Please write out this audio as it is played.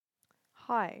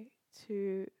hi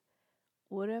to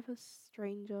whatever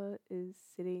stranger is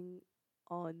sitting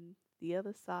on the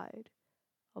other side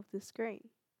of the screen.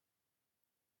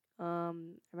 I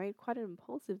made quite an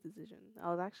impulsive decision. I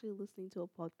was actually listening to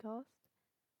a podcast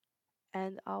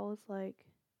and I was like,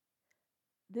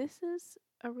 this is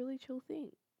a really chill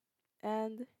thing.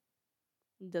 And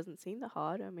it doesn't seem that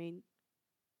hard. I mean,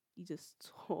 you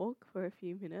just talk for a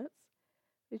few minutes,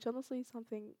 which honestly is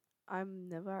something I'm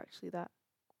never actually that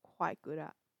quite good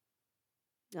at.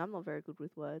 I'm not very good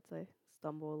with words. I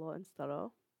stumble a lot and stutter.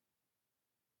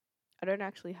 I don't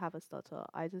actually have a stutter.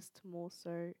 I just more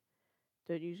so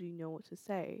don't usually know what to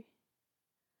say.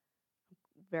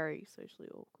 Very socially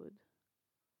awkward.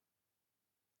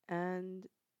 And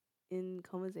in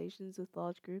conversations with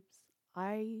large groups,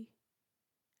 I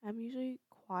am usually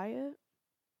quiet.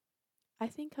 I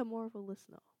think I'm more of a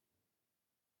listener.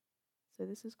 So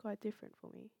this is quite different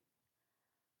for me.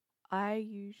 I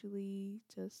usually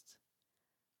just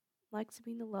like to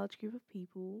be in a large group of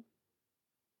people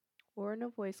or in a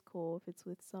voice call if it's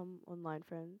with some online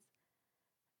friends.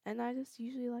 And I just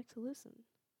usually like to listen.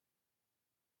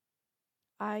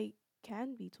 I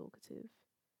can be talkative.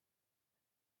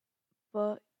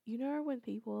 But you know when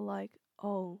people are like,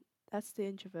 oh, that's the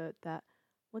introvert that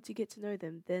once you get to know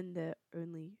them, then they're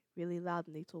only really loud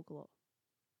and they talk a lot.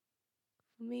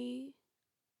 For me,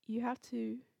 you have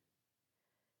to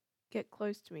get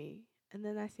close to me and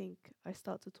then I think I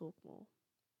start to talk more.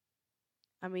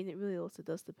 I mean, it really also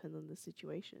does depend on the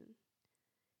situation.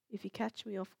 If you catch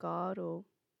me off guard, or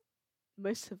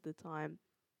most of the time,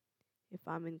 if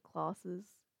I'm in classes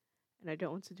and I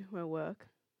don't want to do my work,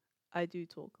 I do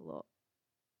talk a lot.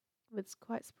 But it's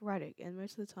quite sporadic, and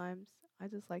most of the times, I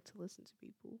just like to listen to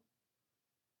people.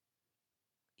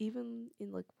 Even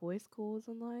in like voice calls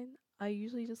online, I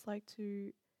usually just like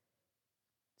to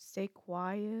stay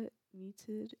quiet,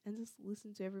 muted, and just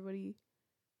listen to everybody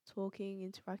talking,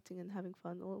 interacting, and having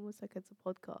fun, almost like it's a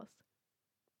podcast.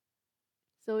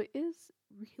 So it is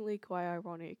really quite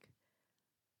ironic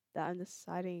that I'm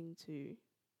deciding to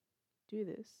do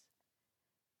this.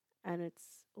 And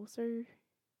it's also,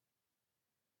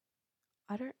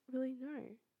 I don't really know.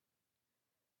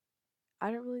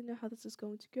 I don't really know how this is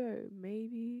going to go.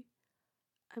 Maybe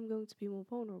I'm going to be more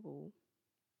vulnerable.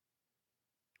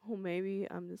 Or maybe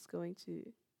I'm just going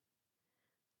to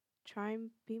try and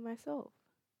be myself.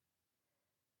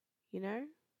 You know?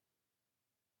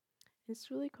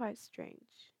 It's really quite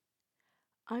strange.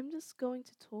 I'm just going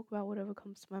to talk about whatever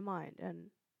comes to my mind, and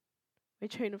my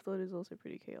train of thought is also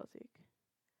pretty chaotic.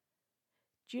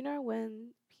 Do you know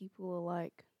when people are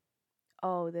like,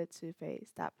 oh, they're two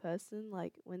faced, that person,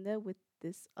 like when they're with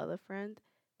this other friend,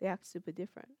 they act super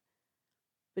different.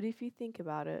 But if you think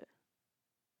about it,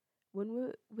 when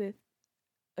we're with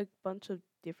a bunch of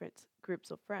different groups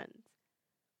of friends,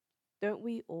 don't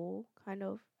we all kind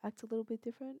of act a little bit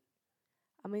different?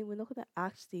 I mean, we're not going to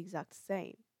act the exact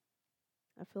same.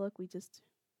 I feel like we just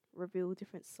reveal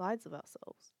different sides of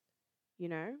ourselves, you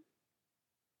know?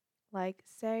 Like,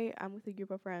 say I'm with a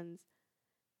group of friends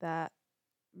that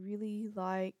really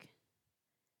like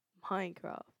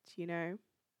Minecraft, you know?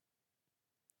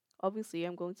 Obviously,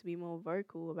 I'm going to be more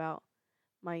vocal about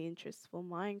my interests for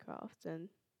Minecraft and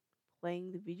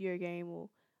playing the video game or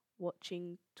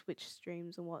watching Twitch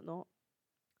streams and whatnot.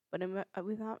 But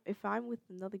if I'm with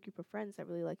another group of friends that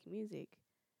really like music,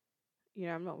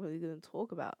 I'm not really going to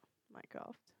talk about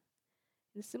Minecraft.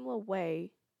 In a similar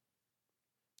way,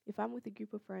 if I'm with a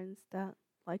group of friends that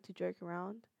like to joke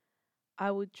around,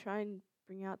 I would try and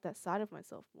bring out that side of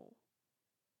myself more.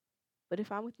 But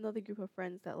if I'm with another group of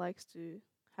friends that likes to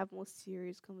have more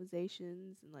serious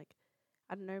conversations and like,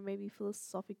 I don't know, maybe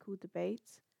philosophical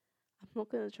debates, I'm not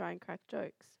going to try and crack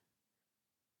jokes.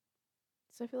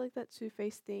 So I feel like that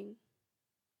two-faced thing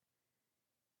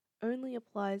only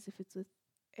applies if it's with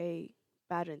a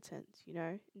bad intent, you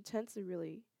know? Intent's a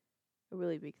really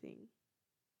big thing.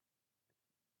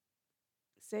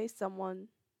 Say someone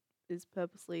is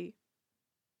purposely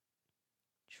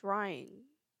trying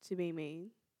to be mean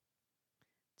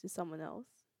to someone else,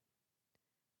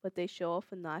 but they show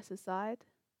off a nicer side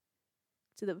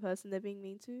to the person they're being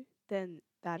mean to, then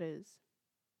that is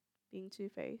being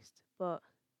two-faced. But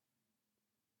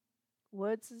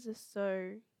words are just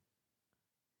so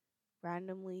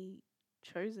randomly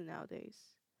chosen nowadays.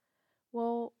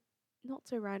 Well, not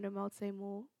so random, I would say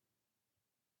more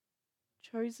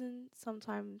chosen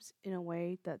sometimes in a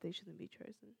way that they shouldn't be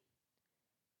chosen.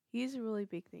 Here's a really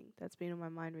big thing that's been on my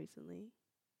mind recently: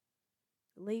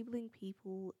 labeling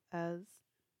people as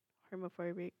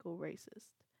homophobic or racist.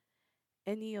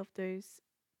 Any of those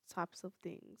types of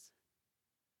things.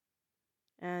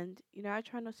 And, I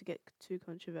try not to get too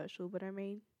controversial, but I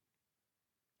mean,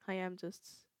 I am just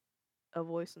a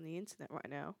voice on the internet right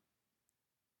now.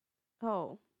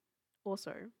 Oh,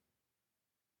 also,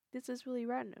 this is really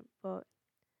random, but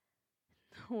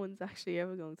no one's actually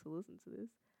ever going to listen to this.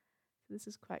 So this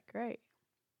is quite great.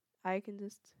 I can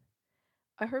just,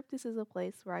 I hope this is a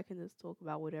place where I can just talk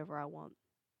about whatever I want.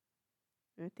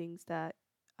 Things that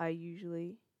I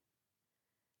usually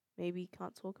maybe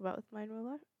can't talk about with my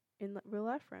real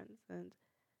life friends. And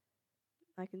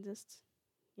I can just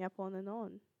yap on and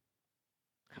on.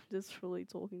 I'm just really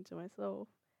talking to myself.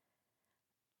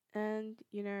 And,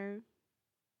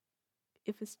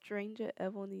 if a stranger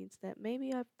ever on the internet,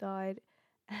 maybe I've died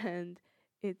and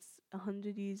it's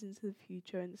 100 years into the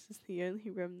future and this is the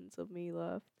only remnants of me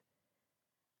left.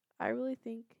 I really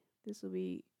think this will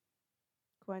be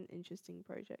quite an interesting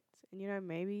project. And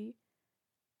maybe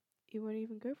it won't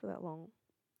even go for that long.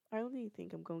 I only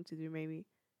think I'm going to do maybe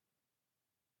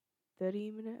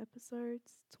 30-minute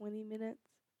episodes, 20 minutes.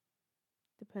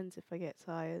 Depends if I get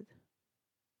tired.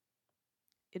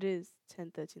 It is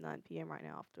 10:39 p.m. right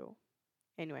now after all.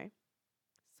 Anyway,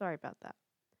 sorry about that.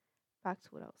 Back to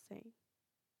what I was saying.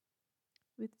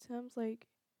 With terms like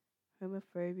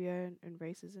homophobia and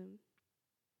racism,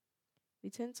 we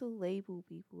tend to label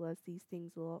people as these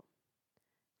things a lot.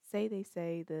 Say they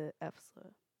say the F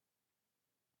slur.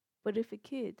 But if a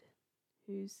kid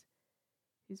whose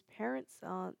whose parents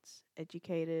aren't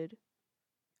educated,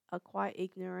 are quite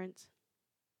ignorant,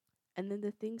 and then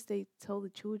the things they tell the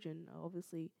children are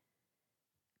obviously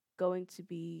going to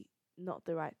be not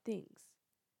the right things.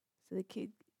 So the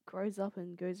kid grows up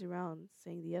and goes around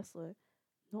saying the F slur,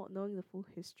 not knowing the full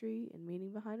history and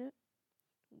meaning behind it.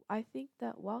 I think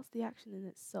that whilst the action in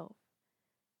itself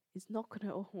is not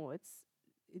gonna oh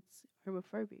it's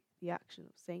homophobic, the action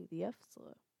of saying the F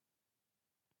slur.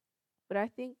 But I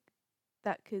think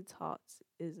that kid's heart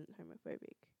isn't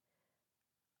homophobic.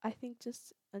 I think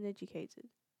just uneducated.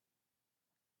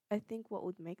 I think what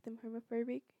would make them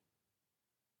homophobic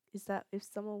is that if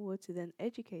someone were to then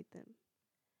educate them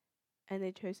and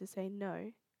they chose to say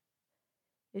no,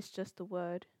 it's just a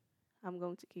word, I'm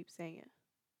going to keep saying it.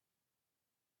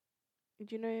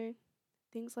 And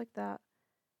things like that,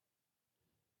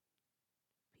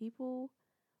 people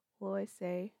will always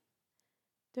say,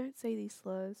 don't say these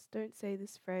slurs, don't say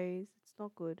this phrase, it's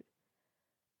not good.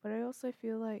 But I also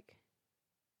feel like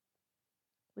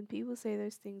when people say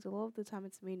those things, a lot of the time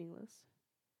it's meaningless.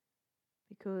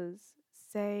 Because,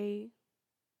 say,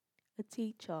 a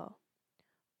teacher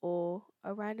or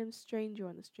a random stranger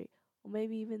on the street, or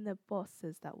maybe even their boss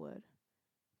says that word,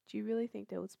 do you really think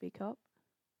they would speak up?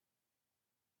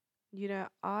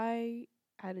 I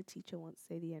had a teacher once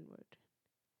say the N word,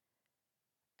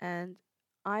 and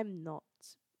I'm not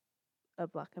a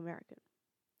black American.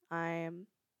 I am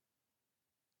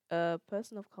a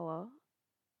person of color,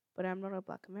 but I'm not a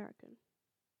black American.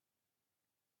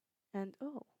 And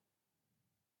oh,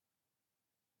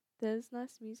 there's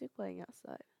nice music playing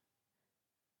outside.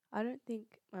 I don't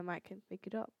think my mic can pick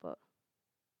it up, but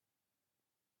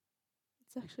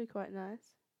it's actually quite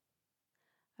nice.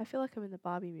 I feel like I'm in the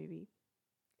Barbie movie.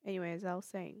 Anyway, as I was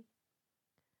saying,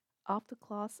 after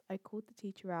class, I called the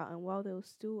teacher out, and while they were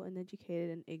still uneducated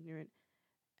and ignorant,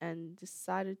 and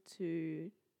decided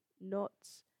to not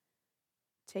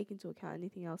take into account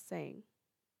anything I was saying,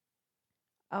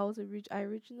 I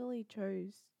originally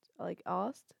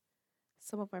asked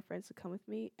some of my friends to come with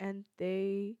me, and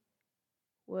they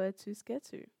were too scared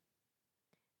to.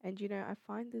 And I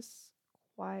find this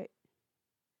quite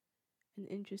an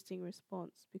interesting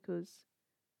response because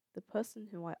the person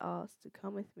who I asked to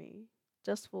come with me,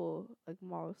 just for like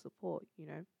moral support,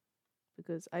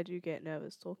 because I do get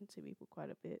nervous talking to people quite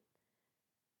a bit,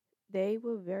 they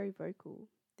were very vocal.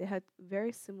 They had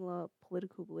very similar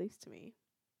political beliefs to me,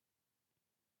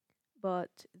 but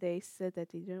they said that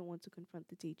they didn't want to confront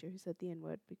the teacher who said the N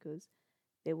word because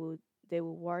they would they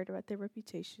were worried about their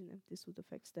reputation if this would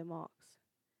affect their marks.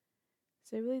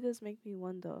 So it really does make me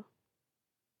wonder,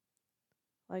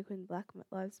 like when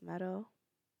Lives Matter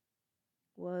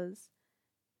was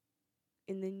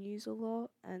in the news a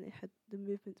lot and it had the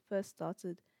movement first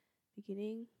started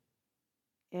beginning,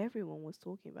 everyone was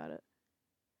talking about it.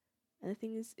 And the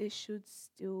thing is, it should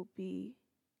still be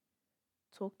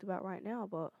talked about right now,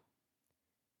 but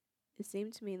it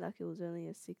seemed to me like it was only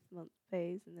a 6 month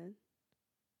phase, and then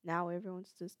now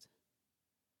everyone's just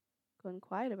gone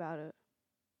quiet about it.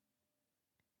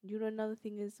 Another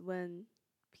thing is when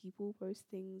people post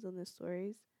things on their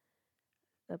stories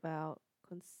about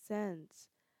consent,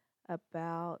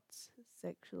 about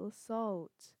sexual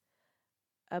assault,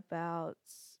 about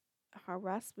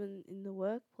harassment in the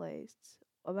workplace,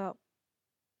 about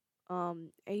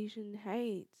Asian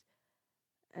hate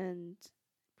and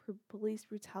police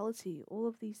brutality, all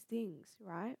of these things,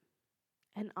 right?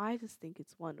 And I just think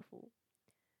it's wonderful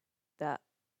that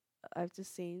I've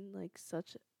just seen like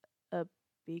such a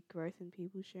big growth in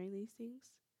people sharing these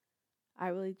things. I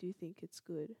really do think it's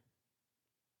good.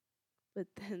 But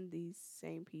then these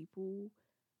same people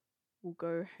will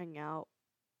go hang out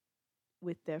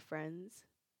with their friends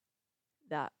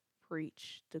that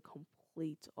preach the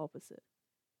complete opposite.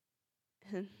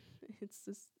 And it's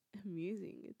just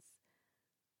amusing. It's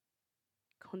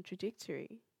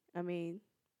contradictory. I mean,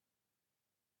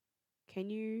 can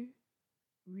you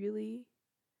really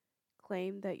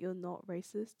claim that you're not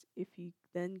racist if you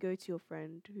then go to your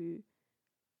friend who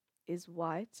is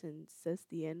white and says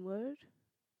the N word?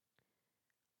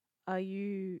 Are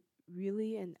you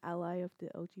really an ally of the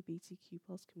LGBTQ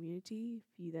plus community if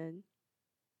you then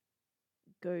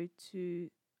go to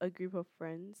a group of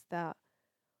friends that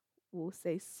will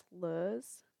say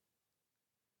slurs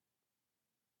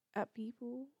at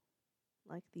people,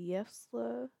 like the F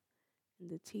slur and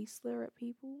the T slur at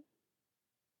people?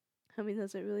 I mean,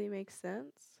 does it really make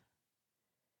sense?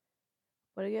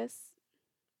 But I guess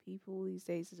people these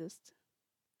days are just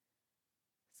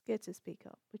scared to speak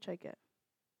up, which I get.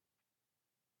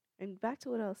 And back to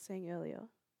what I was saying earlier,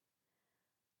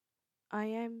 I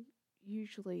am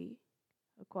usually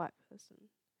a quiet person,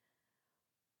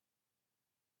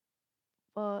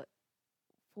 but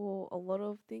for a lot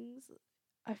of things,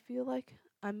 I feel like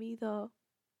I'm either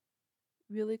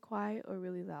really quiet or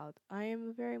really loud. I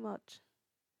am very much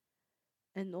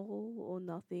an all or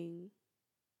nothing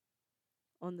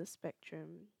on the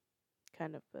spectrum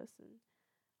kind of person.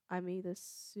 I'm either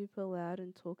super loud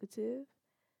and talkative,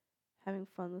 having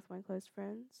fun with my close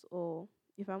friends, or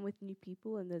if I'm with new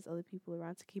people and there's other people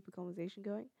around to keep a conversation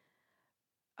going,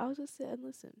 I'll just sit and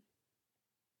listen.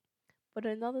 But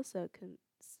another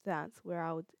circumstance where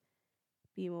I would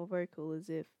be more vocal is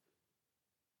if,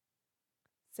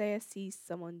 say, I see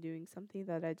someone doing something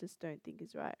that I just don't think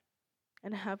is right.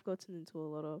 And I have gotten into a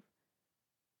lot of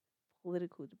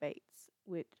political debates,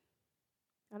 which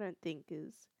I don't think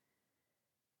is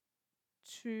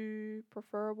too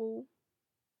preferable.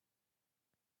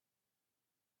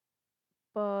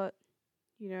 But,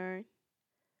 you know,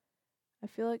 I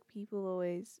feel like people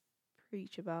always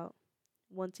preach about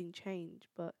wanting change,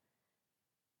 but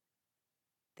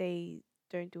they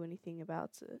don't do anything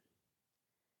about it.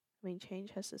 I mean,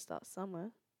 change has to start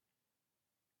somewhere,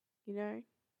 you know?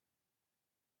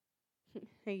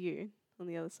 Hey, you on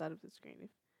the other side of the screen, if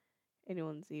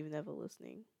anyone's even ever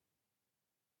listening.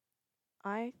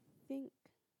 I think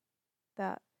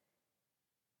that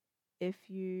if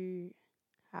you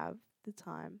have the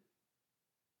time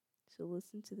to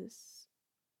listen to this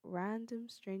random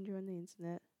stranger on the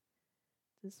internet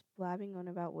just blabbing on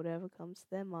about whatever comes to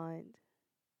their mind,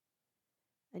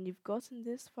 and you've gotten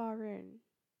this far in,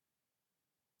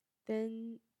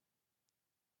 then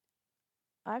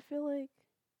I feel like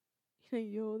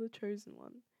you're the chosen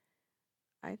one.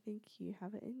 I think you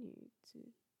have it in you to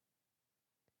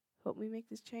help me make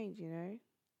this change. I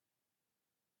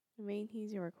mean,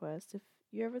 here's your request. If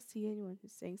you ever see anyone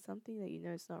who's saying something that you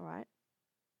know is not right,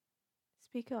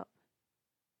 speak up.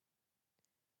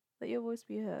 Let your voice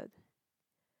be heard.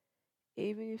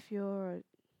 Even if you're a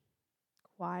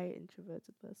quiet,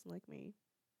 introverted person like me,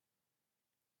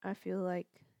 I feel like,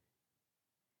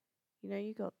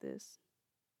 you got this.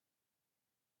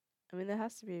 I mean, there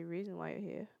has to be a reason why you're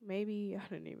here. Maybe, I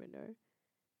don't even know.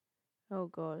 Oh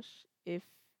gosh, if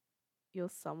you're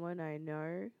someone I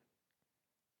know,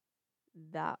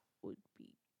 that would be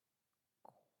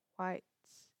quite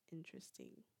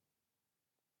interesting.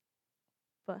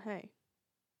 But hey,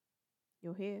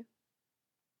 you're here,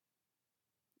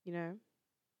 you know?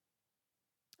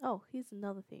 Oh, here's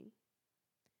another thing: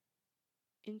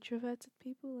 introverted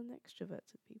people and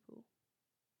extroverted people.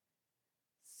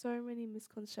 So many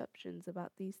misconceptions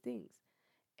about these things.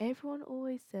 Everyone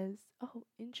always says, oh,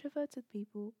 introverted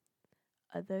people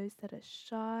are those that are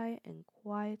shy and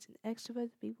quiet, and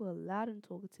extroverted people are loud and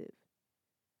talkative.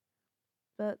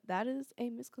 But that is a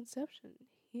misconception.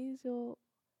 Here's your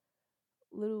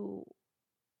little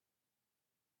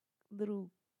little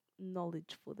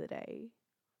knowledge for the day.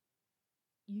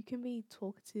 You can be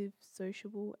talkative,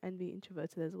 sociable, and be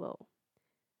introverted as well.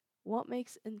 What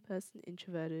makes a person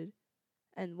introverted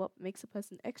and what makes a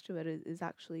person extroverted is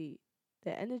actually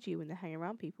their energy when they hang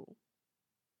around people.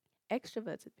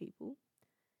 Extroverted people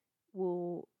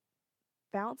will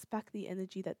bounce back the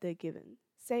energy that they're given.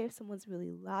 Say if someone's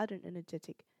really loud and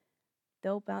energetic,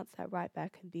 they'll bounce that right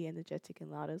back and be energetic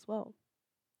and loud as well.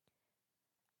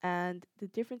 And the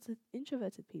difference with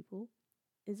introverted people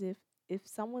is if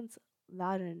someone's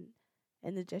loud and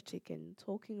energetic and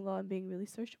talking a lot and being really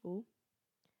sociable,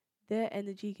 their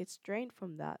energy gets drained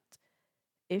from that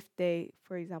if they,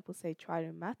 for example, say try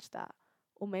to match that,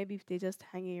 or maybe if they're just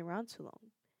hanging around too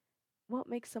long. What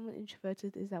makes someone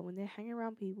introverted is that when they hang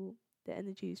around people, their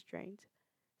energy is drained.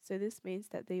 So this means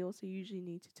that they also usually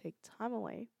need to take time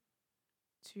away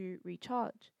to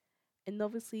recharge. And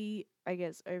obviously, I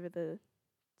guess over the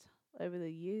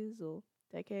years or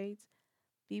decades,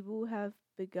 people have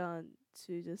begun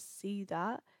to just see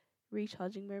that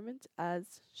recharging moment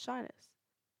as shyness,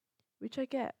 which I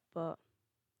get, but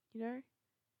you know,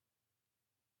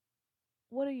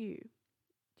 what are you?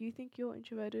 Do you think you're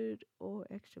introverted or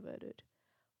extroverted?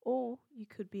 Or you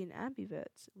could be an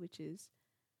ambivert, which is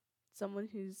someone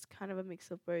who's kind of a mix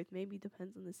of both. Maybe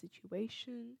depends on the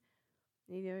situation.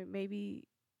 You know, maybe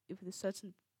if with a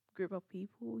certain group of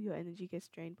people, your energy gets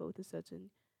drained, but with a certain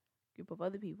group of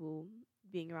other people,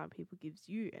 being around people gives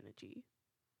you energy.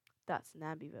 That's an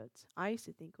ambivert. I used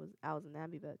to think I was an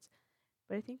ambivert,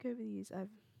 but I think over the years I've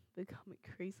become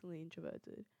increasingly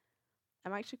introverted.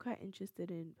 I'm actually quite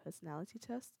interested in personality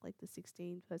tests, like the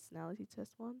 16 personality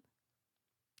test one.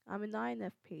 I'm an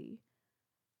INFP.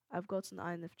 I've got an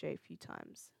INFJ a few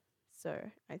times. So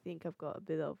I think I've got a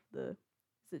bit of the.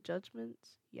 Is it judgment?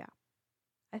 Yeah,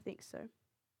 I think so.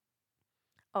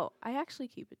 Oh, I actually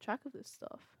keep a track of this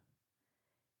stuff.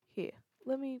 Here,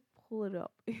 let me pull it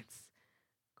up. It's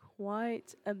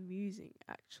quite amusing,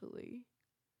 actually.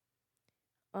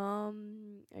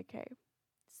 Okay.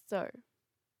 So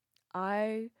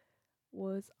I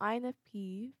was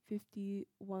INFP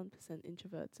 51%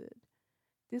 introverted.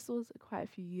 This was quite a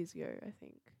few years ago, I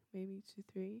think, maybe 2,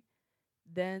 3.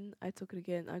 Then I took it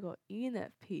again. I got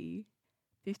ENFP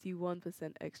 51%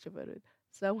 extroverted.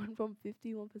 So I went from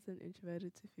 51%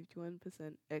 introverted to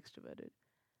 51% extroverted.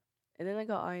 And then I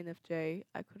got INFJ.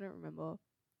 I couldn't remember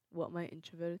what my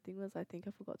introverted thing was. I think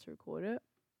I forgot to record it.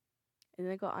 And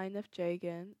then I got INFJ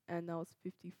again, and I was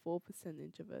 54%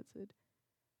 introverted.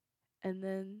 And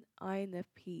then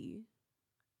INFP,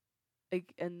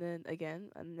 and then again,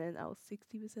 and then I was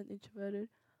 60% introverted.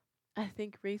 I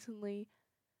think recently,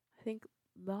 I think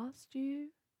last year,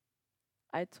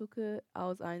 I took it. I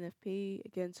was INFP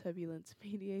again, turbulent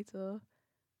mediator,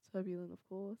 turbulent of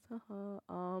course.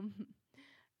 Haha.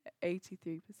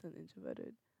 83%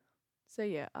 introverted. So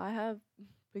yeah, I have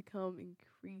become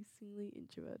increasingly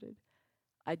introverted.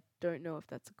 I don't know if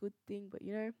that's a good thing, but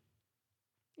you know,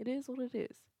 it is what it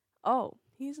is. Oh,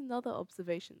 here's another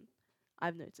observation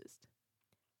I've noticed.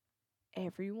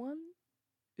 Everyone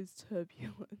is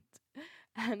turbulent,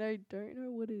 and I don't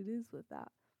know what it is with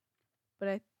that, but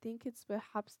I think it's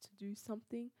perhaps to do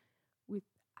something with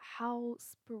how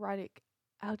sporadic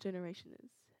our generation is.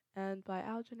 And by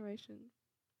our generation,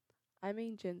 I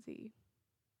mean Gen Z.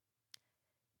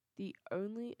 The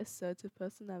only assertive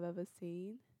person I've ever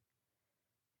seen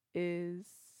is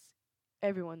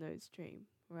everyone knows Dream,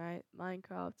 right?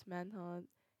 Minecraft, Manhunt.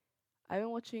 I've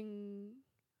been watching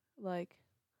like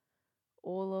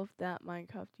all of that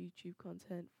Minecraft YouTube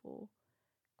content for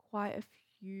quite a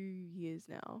few years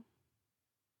now,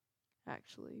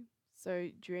 actually. So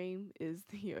Dream is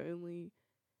the only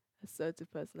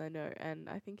assertive person I know, and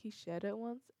I think he shared it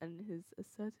once, and his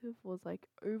assertive was like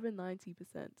over 90%.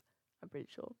 I'm pretty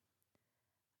sure.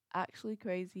 Actually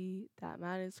crazy. That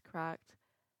man is cracked.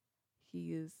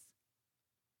 He is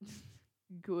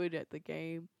good at the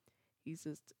game. He's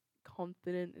just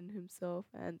confident in himself,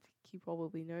 and he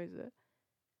probably knows it.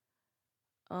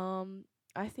 Um,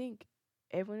 I think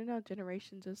everyone in our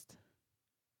generation just,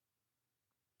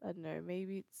 I don't know,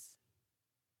 maybe it's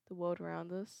the world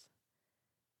around us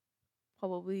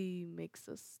probably makes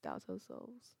us doubt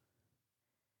ourselves.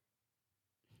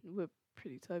 We're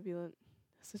pretty turbulent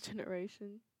as a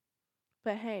generation.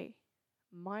 But hey,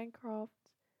 Minecraft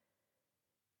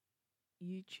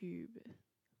YouTube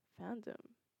fandom.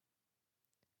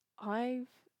 I've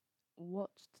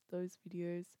watched those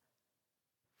videos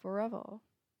forever.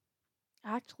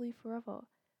 Actually, forever.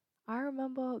 I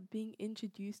remember being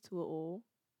introduced to it all.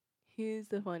 Here's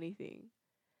the funny thing,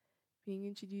 being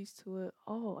introduced to it.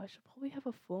 Oh, I should probably have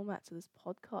a format to this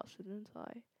podcast, shouldn't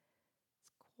I?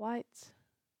 It's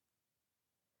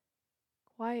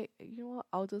you know what?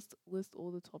 I'll just list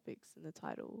all the topics in the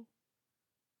title.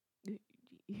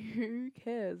 Who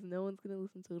cares? No one's gonna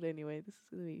listen to it anyway. This is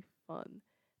gonna be fun.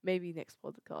 Maybe next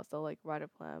podcast I'll like write a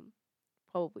plan.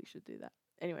 Probably should do that.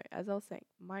 Anyway, as I was saying,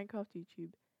 Minecraft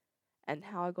YouTube and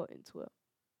how I got into it.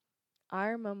 I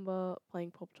remember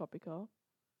playing Pop Tropica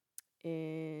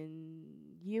in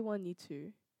year 1, year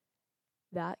 2.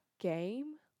 That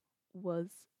game was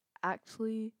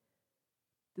actually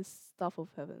the stuff of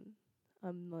heaven.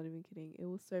 I'm not even kidding. It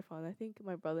was so fun. I think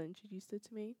my brother introduced it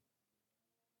to me.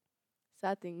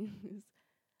 Sad thing is,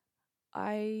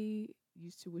 I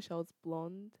used to wish I was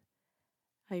blonde.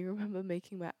 I remember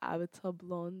making my avatar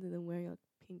blonde and then wearing like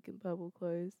pink and purple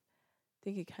clothes. I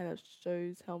think it kind of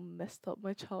shows how messed up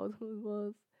my childhood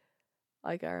was.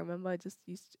 Like I remember I just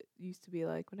used to be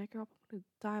like, when I grow up I'm gonna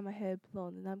dye my hair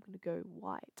blonde and I'm gonna go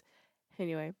white.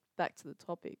 Anyway, back to the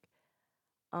topic.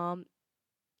 Um,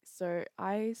 so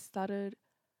I started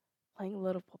playing a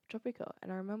lot of Pop Tropica,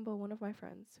 and I remember one of my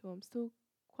friends, who I'm still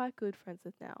quite good friends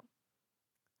with now.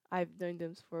 I've known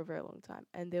them for a very long time,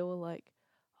 and they were like,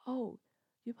 "Oh,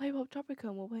 you play Pop Tropica?"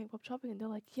 And we're playing Pop Tropica, and they're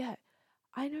like, "Yeah,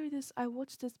 I know this. I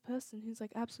watched this person who's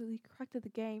like absolutely cracked at the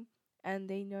game, and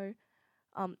they know,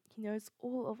 he knows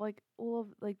all of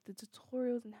the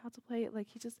tutorials and how to play it. Like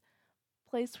he just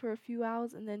plays for a few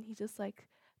hours, and then he just like,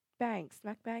 bang,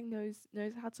 smack bang, knows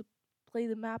how to play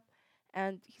the map,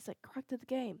 and he's like cracked at the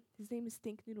game. His name is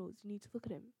Think Noodles. You need to look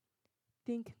at him.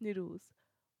 Think Noodles.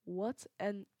 What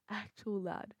an actual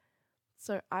lad."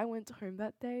 So I went home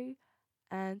that day,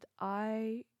 and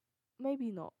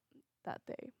maybe not that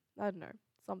day, I don't know,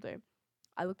 someday,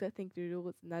 I looked at Think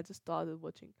Noodles and I just started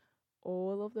watching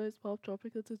all of those Pop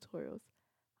Tropical tutorials.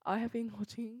 I have been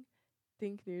watching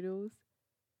Think Noodles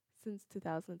since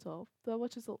 2012. Do I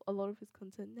watch a lot of his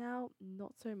content now?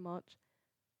 Not so much,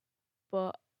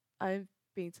 but I've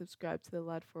been subscribed to the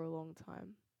lad for a long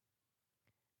time.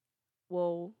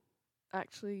 Well,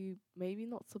 actually, maybe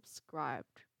not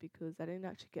subscribed because I didn't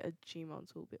actually get a Gmail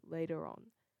until a bit later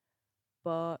on.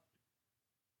 But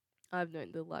I've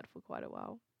known the lad for quite a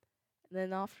while. And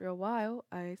then after a while,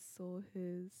 I saw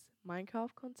his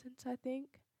Minecraft content, I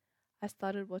think. I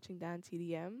started watching Dan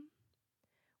TDM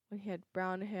when he had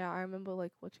brown hair. I remember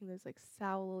like watching those like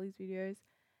sour lollies videos.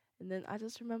 And then I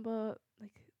just remember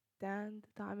like Dan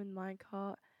the Diamond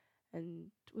Minecart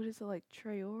and what is it, like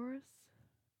Treoris?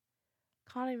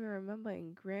 Can't even remember,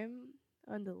 in Grim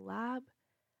on the lab.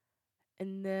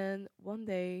 And then one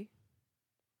day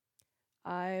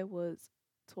I was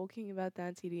talking about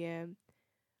Dan TDM.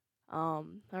 I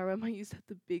remember I used to have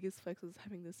the biggest flex was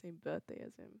having the same birthday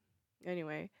as him.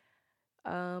 Anyway,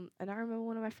 and I remember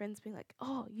one of my friends being like,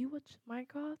 "Oh, you watch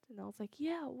Minecraft?" And I was like,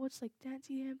 "Yeah, I watch like Dan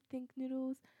TDM, Think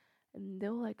Noodles." And they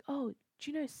were like, "Oh,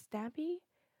 do you know Stampy?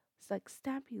 It's like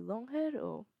Stampy Longhead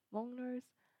or Longnose,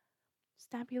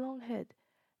 Stampy Longhead."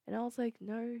 And I was like,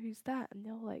 "No, who's that?" And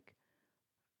they were like,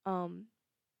 um,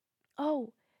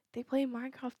 "Oh, they play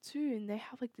Minecraft too, and they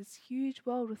have like this huge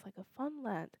world with like a fun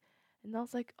land." And I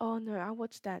was like, "Oh no, I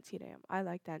watch Dan TDM. I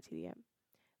like Dan TDM.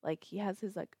 Like he has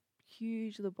his like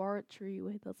huge laboratory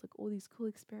where he does like all these cool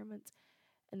experiments."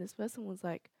 And this person was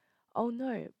like, "Oh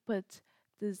no, but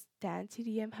does Dan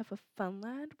TDM have a fun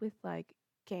land with like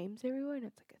games everywhere and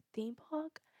it's like a theme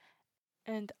park?"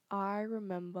 And I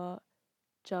remember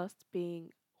just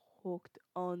being hooked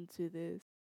onto this.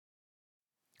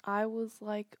 I was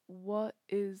like, "What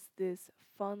is this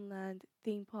Funland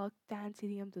theme park? Dan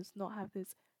TDM does not have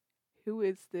this. Who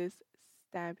is this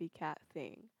Stampy Cat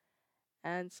thing?"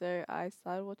 And so I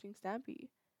started watching Stampy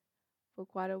for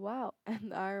quite a while.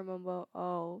 And I remember,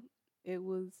 oh, it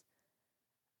was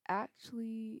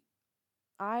actually,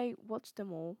 I watched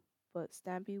them all, but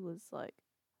Stampy was like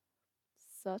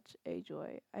such a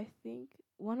joy. I think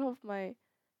one of my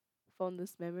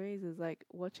fondest memories is like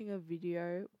watching a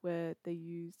video where they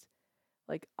used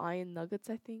like iron nuggets,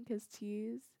 I think, as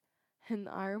tears. And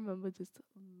I remember just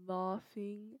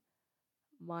laughing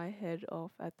my head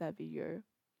off at that video.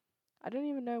 I don't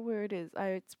even know where it is.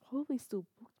 It's probably still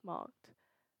bookmarked.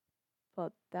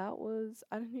 But that was,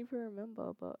 I don't even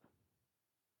remember. But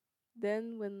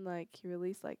then when like he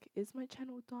released like "Is My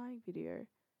Channel Dying" video,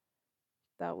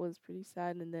 that was pretty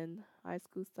sad. And then high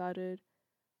school started.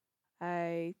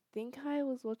 I think I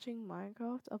was watching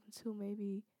Minecraft up until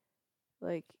maybe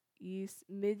like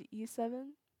mid year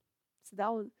 7. So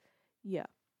that was, yeah.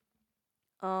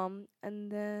 And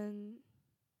then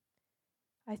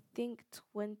I think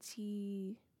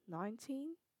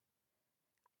 2019.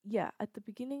 Yeah, at the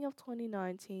beginning of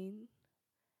 2019,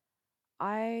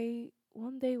 I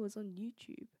one day was on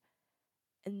YouTube,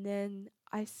 and then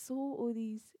I saw all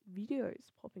these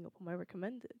videos popping up on my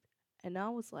recommended, and I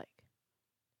was like,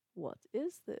 "What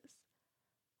is this?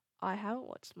 I haven't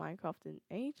watched Minecraft in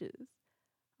ages.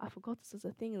 I forgot this was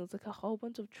a thing." And it was like a whole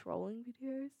bunch of trolling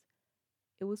videos.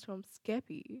 It was from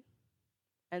Skeppy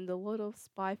and a lot of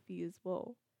Spifey as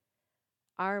well.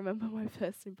 I remember my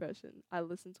first impression. I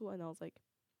listened to it and I was like,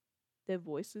 their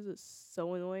voices are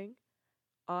so annoying.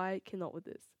 I cannot with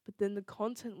this. But then the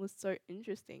content was so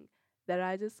interesting that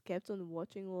I just kept on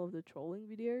watching all of the trolling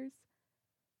videos.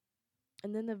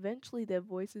 And then eventually their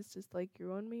voices just like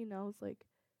grew on me, and I was like,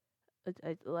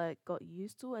 I like got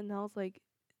used to it, and I was like,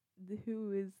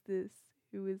 who is this?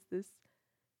 Who is this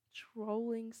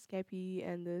trolling Skeppy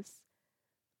and this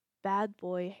bad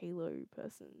boy Halo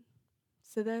person?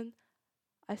 So then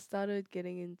I started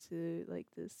getting into like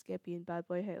the Skeppy and bad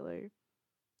boy Halo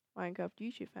Minecraft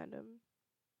YouTube fandom.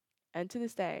 And to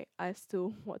this day, I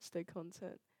still watch their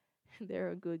content. They're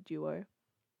a good duo.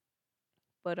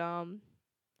 But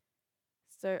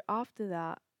so after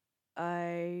that,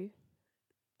 I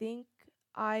think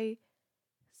I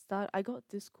I got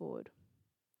Discord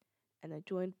and I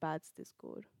joined Bad's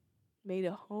Discord. Made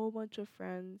a whole bunch of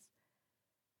friends,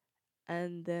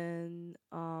 and then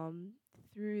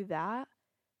through that,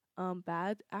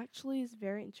 Bad actually is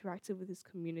very interactive with his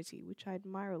community, which I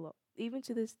admire a lot. Even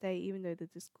to this day, even though the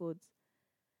Discord's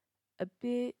a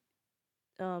bit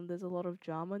there's a lot of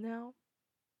drama now,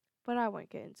 but I won't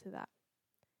get into that.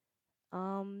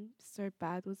 So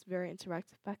Bad was very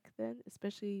interactive back then,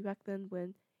 especially back then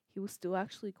when he was still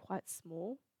actually quite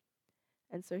small,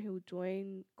 and so he would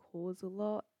join calls a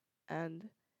lot and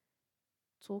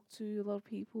talk to a lot of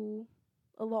people,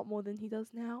 a lot more than he does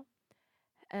now.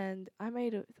 And I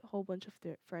made a whole bunch of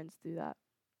friends do that.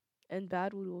 And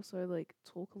Bad would also like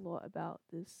talk a lot about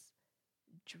this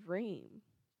dream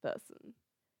person.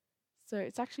 So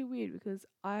it's actually weird because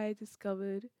I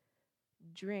discovered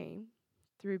Dream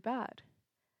through Bad.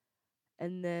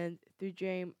 And then through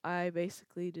Dream, I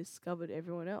basically discovered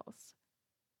everyone else.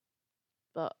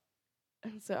 But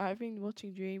and so I've been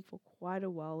watching Dream for quite a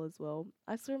while as well.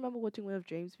 I still remember watching one of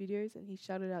Dream's videos and he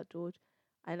shouted out George.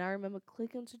 And I remember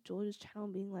clicking to George's channel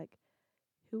and being like,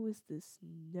 who is this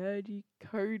nerdy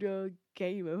coder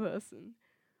gamer person?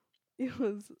 It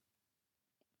was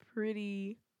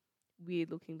pretty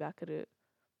weird looking back at it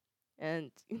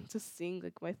and just seeing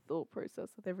like my thought process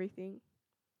with everything.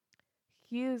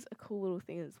 Here's a cool little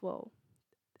thing as well.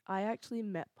 I actually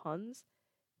met Puns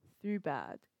through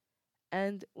Bad.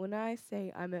 And when I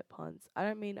say I met Puns, I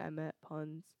don't mean I met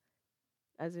Puns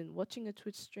as in watching a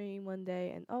Twitch stream one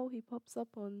day and oh he pops up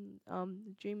on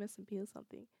Dream SMP or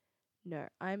something. No,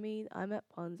 I mean I met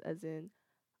Puns as in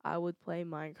I would play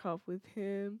Minecraft with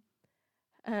him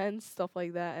and stuff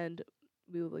like that, and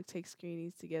we would like take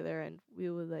screenies together and we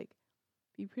would like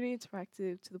be pretty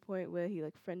interactive to the point where he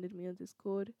like friended me on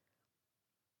Discord,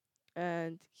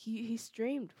 and he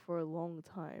streamed for a long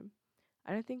time.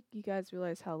 I don't think you guys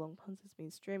realize how long Puns has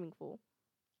been streaming for.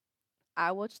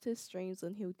 I watched his streams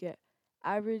and he would get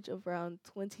average of around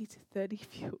 20 to 30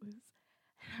 viewers.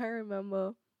 And I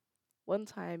remember one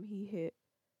time he hit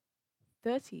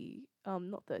 30,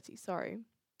 not 30, sorry.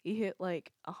 He hit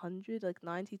like 100, like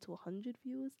 90 to 100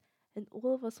 viewers, and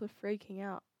all of us were freaking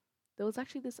out. There was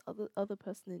actually this other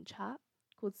person in chat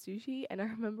called Sushi, and I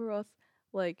remember us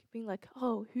like being like,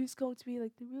 "Oh, who's going to be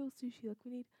like the real Sushi? Like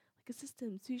we need like a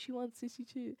system. Sushi 1,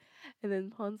 Sushi 2." And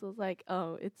then Pons was like,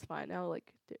 "Oh, it's fine. I'll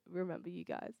like remember you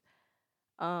guys."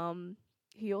 Um,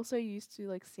 he also used to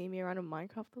like see me around in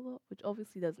Minecraft a lot, which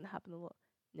obviously doesn't happen a lot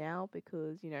now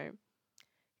because,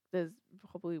 there's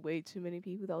probably way too many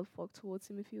people that would flock towards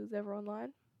him if he was ever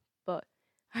online. But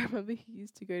I remember he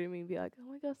used to go to me and be like, "Oh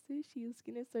my gosh, Sushi, your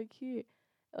skin is so cute."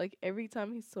 Like every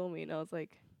time he saw me, and I was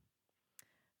like,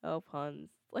 "Oh, Puns."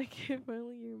 Like if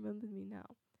only you remembered me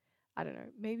now. I don't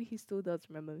know. Maybe he still does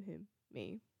remember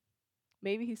me.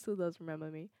 Maybe he still does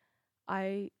remember me.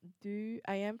 I do.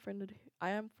 I am friended.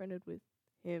 I am friended with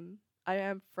him. I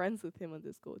am friends with him on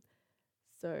Discord.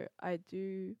 So I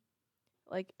do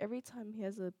like every time he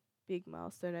has a big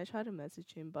milestone, I try to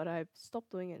message him, but I've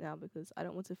stopped doing it now because I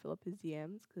don't want to fill up his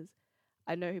DMs because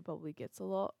I know he probably gets a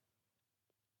lot.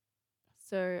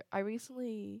 So I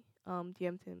recently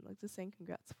DM'd him like just saying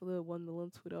congrats for the 1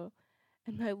 million Twitter,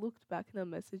 and I looked back in our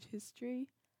message history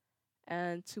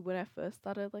and to when I first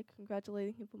started like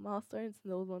congratulating him for milestones,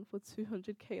 and there was one for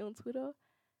 200k on Twitter,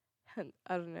 and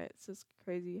I don't know, it's just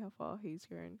crazy how far he's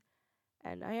grown,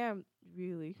 and I am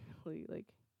really really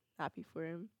like happy for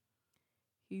him.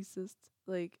 He's just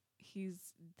like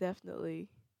he's definitely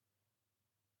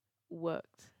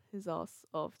worked his ass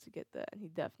off to get there, and he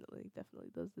definitely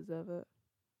does deserve it.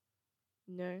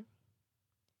 No,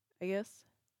 I guess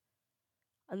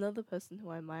another person who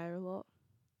I admire a lot,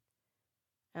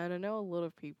 and I know a lot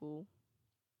of people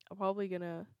are probably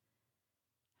gonna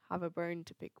have a bone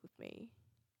to pick with me,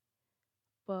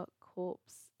 but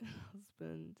Corpse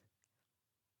husband,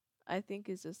 I think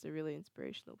is just a really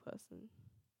inspirational person.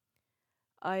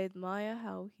 I admire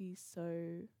how he's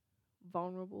so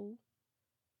vulnerable.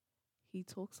 He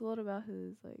talks a lot about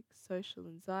his like social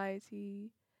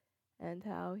anxiety and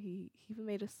how he even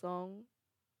made a song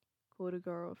called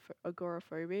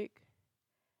agoraphobic,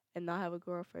 and I have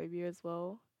agoraphobia as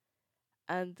well.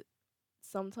 And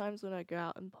sometimes when I go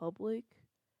out in public,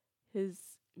 his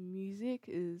music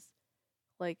is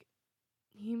like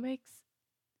he makes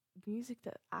music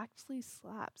that actually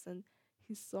slaps, and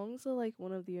his songs are like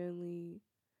one of the only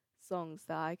songs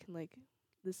that I can like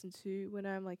listen to when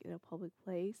I'm like in a public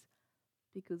place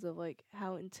because of like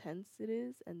how intense it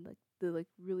is and like the like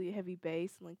really heavy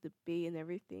bass and like the beat and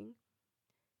everything.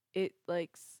 It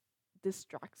like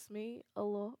distracts me a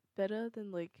lot better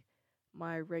than like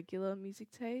my regular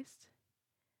music taste.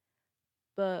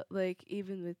 But like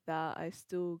even with that, I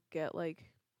still get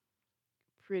like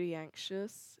pretty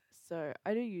anxious. So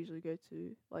I do usually go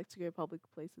public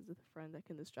places with a friend that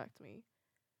can distract me.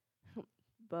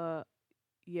 But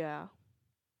yeah,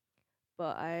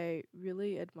 but I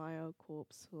really admire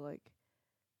Corpse for like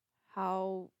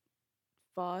how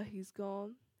far he's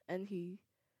gone, and he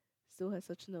still has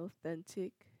such an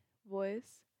authentic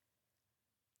voice.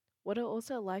 What I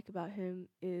also like about him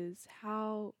is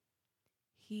how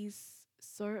he's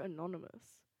so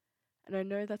anonymous. And I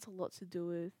know that's a lot to do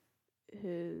with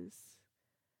his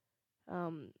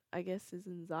I guess his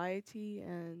anxiety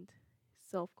and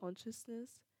self-consciousness,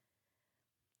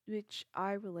 which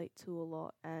I relate to a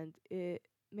lot, and it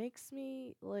makes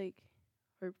me like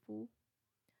hopeful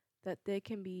that there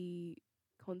can be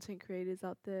content creators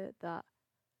out there that,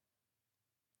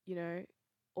 you know,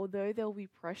 although they'll be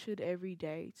pressured every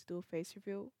day to do a face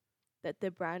reveal, that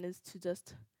their brand is to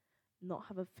just not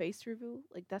have a face reveal.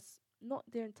 Like that's not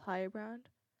their entire brand,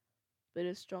 but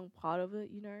a strong part of it,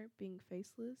 being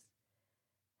faceless.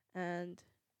 And,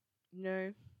 you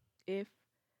know, if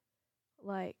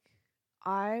like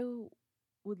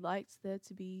would like there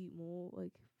to be more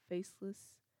like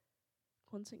faceless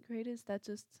content creators that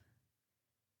just,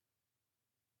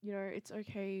 it's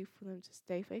okay for them to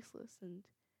stay faceless. And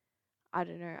I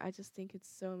don't know, I just think it's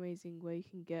so amazing where you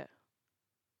can get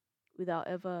without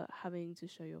ever having to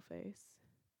show your face,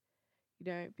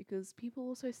 because people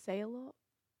also say a lot,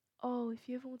 oh, if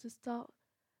you ever want to start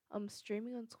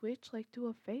streaming on Twitch, like do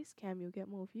a face cam, you'll get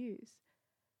more views.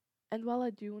 And while I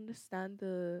do understand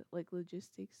the like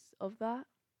logistics of that,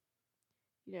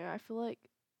 I feel like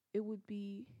it would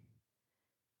be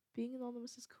being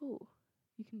anonymous is cool.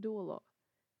 You can do a lot.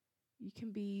 You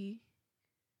can be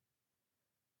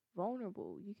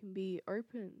vulnerable. You can be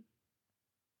open.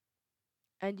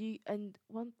 And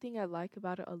one thing I like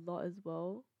about it a lot as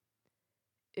well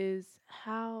is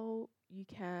how you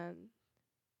can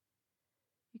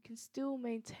still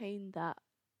maintain that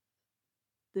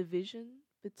division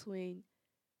between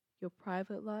your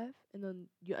private life and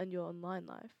your online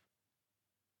life.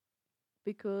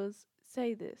 Because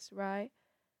say this, right?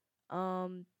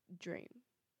 Dream.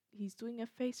 He's doing a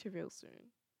face reveal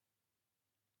soon.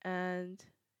 And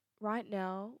right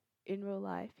now, in real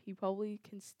life, he probably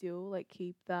can still like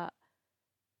keep that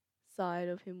side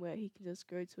of him where he can just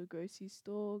go to a grocery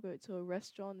store, go to a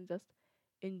restaurant, and just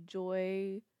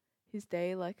enjoy his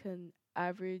day like an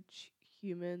average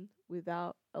human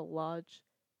without a large,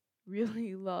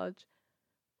 really large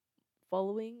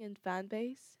following and fan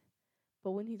base.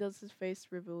 But when he does his face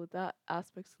reveal, that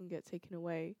aspect's gonna get taken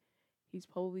away. He's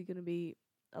probably gonna be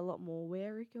a lot more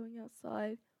wary going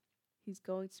outside. He's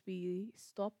going to be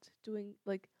stopped doing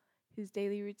like his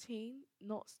daily routine,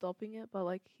 not stopping it, but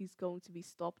like he's going to be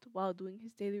stopped while doing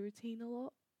his daily routine a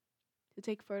lot to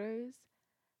take photos,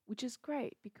 which is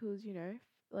great because,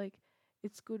 like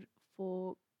it's good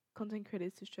for content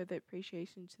creators to show their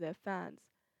appreciation to their fans.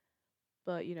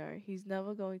 But, he's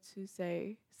never going to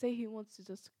say he wants to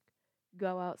just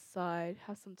go outside,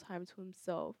 have some time to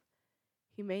himself.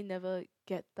 He may never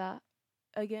get that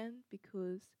again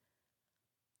because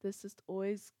there's just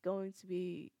always going to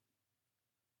be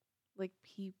like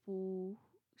people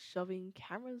shoving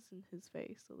cameras in his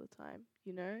face all the time.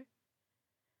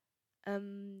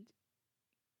 And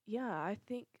yeah, I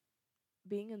think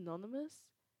being anonymous,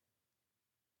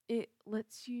 it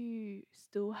lets you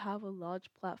still have a large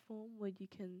platform where you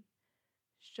can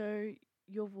show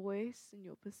your voice and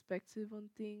your perspective on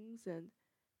things and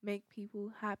make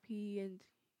people happy and,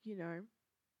 you know,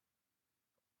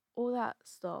 all that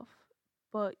stuff.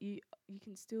 But you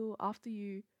can still, after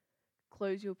you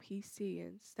close your PC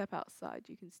and step outside,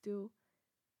 you can still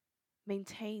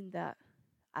maintain that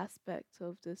aspect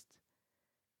of just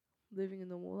living a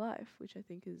normal life, which I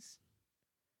think is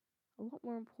a lot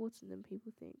more important than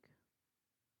people think.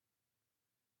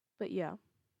 But yeah,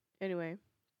 anyway,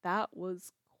 that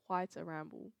was quite a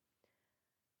ramble.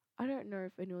 I don't know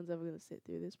if anyone's ever going to sit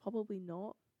through this. Probably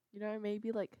not.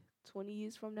 Maybe like 20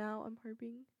 years from now, I'm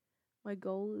hoping. My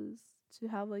goal is to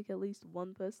have like at least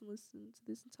one person listen to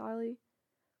this entirely.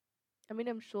 I mean,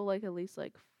 I'm sure like at least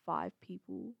like 5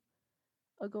 people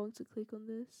are going to click on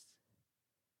this.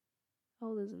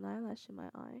 Oh, there's an eyelash in my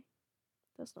eye.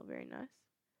 That's not very nice.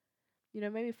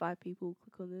 Maybe 5 people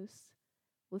click on this,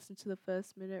 listen to the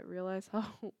first minute, realize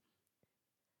how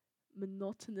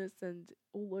monotonous and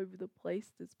all over the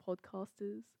place this podcast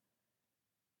is.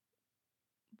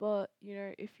 But,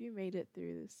 if you made it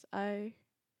through this, I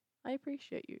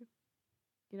appreciate you.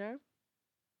 You know?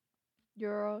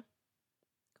 You're a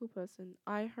cool person.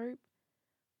 I hope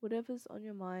whatever's on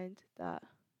your mind that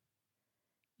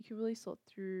you can really sort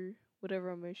through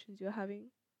whatever emotions you're having,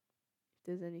 if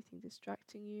there's anything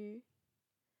distracting you.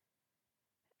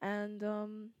 And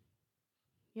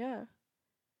yeah.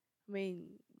 I mean,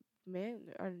 man,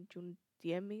 do you want to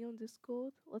DM me on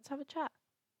Discord? Let's have a chat.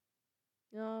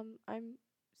 I'm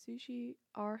sushi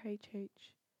RHH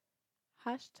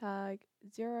hashtag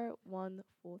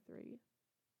 0143.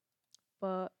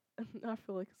 But I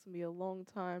feel like it's gonna be a long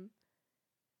time.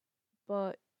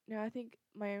 But I think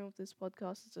my aim of this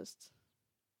podcast is just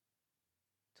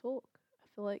talk. I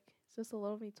feel like it's just a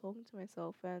lot of me talking to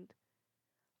myself, and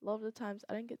a lot of the times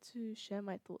I don't get to share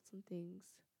my thoughts on things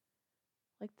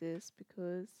like this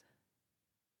because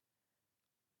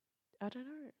I don't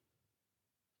know.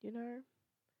 You know,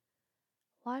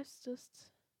 life's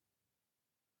just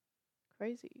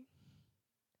crazy.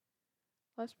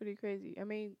 Life's pretty crazy. I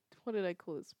mean, what did I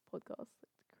call this podcast?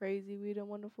 Like crazy, weird, and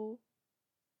wonderful.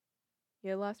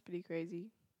 Yeah, life's pretty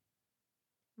crazy,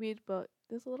 weird, but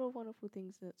there's a lot of wonderful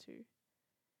things in it too.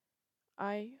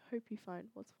 I hope you find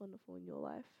what's wonderful in your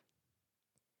life.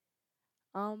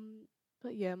 Um,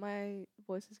 but yeah, my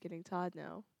voice is getting tired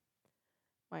now.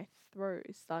 My throat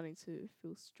is starting to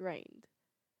feel strained.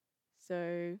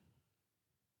 So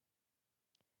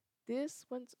this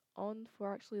went on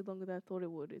for actually longer than I thought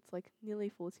it would. It's like nearly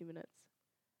 40 minutes.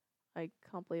 I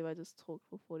can't believe I just talked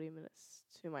for 40 minutes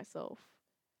to myself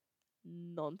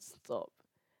non-stop.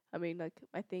 I mean, like,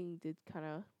 my thing did kind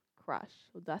of crash.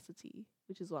 Audacity,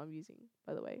 which is what I'm using,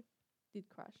 by the way, did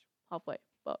crash halfway,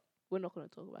 but we're not going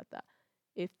to talk about that.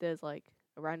 If there's like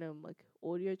a random like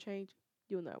audio change,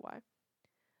 you'll know why.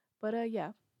 But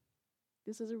yeah,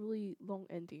 this is a really long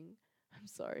ending. I'm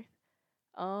sorry.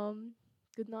 Um,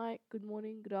 Good night, good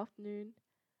morning, good afternoon.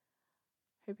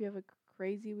 Hope you have a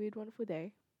crazy, weird, wonderful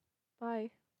day.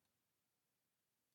 Bye.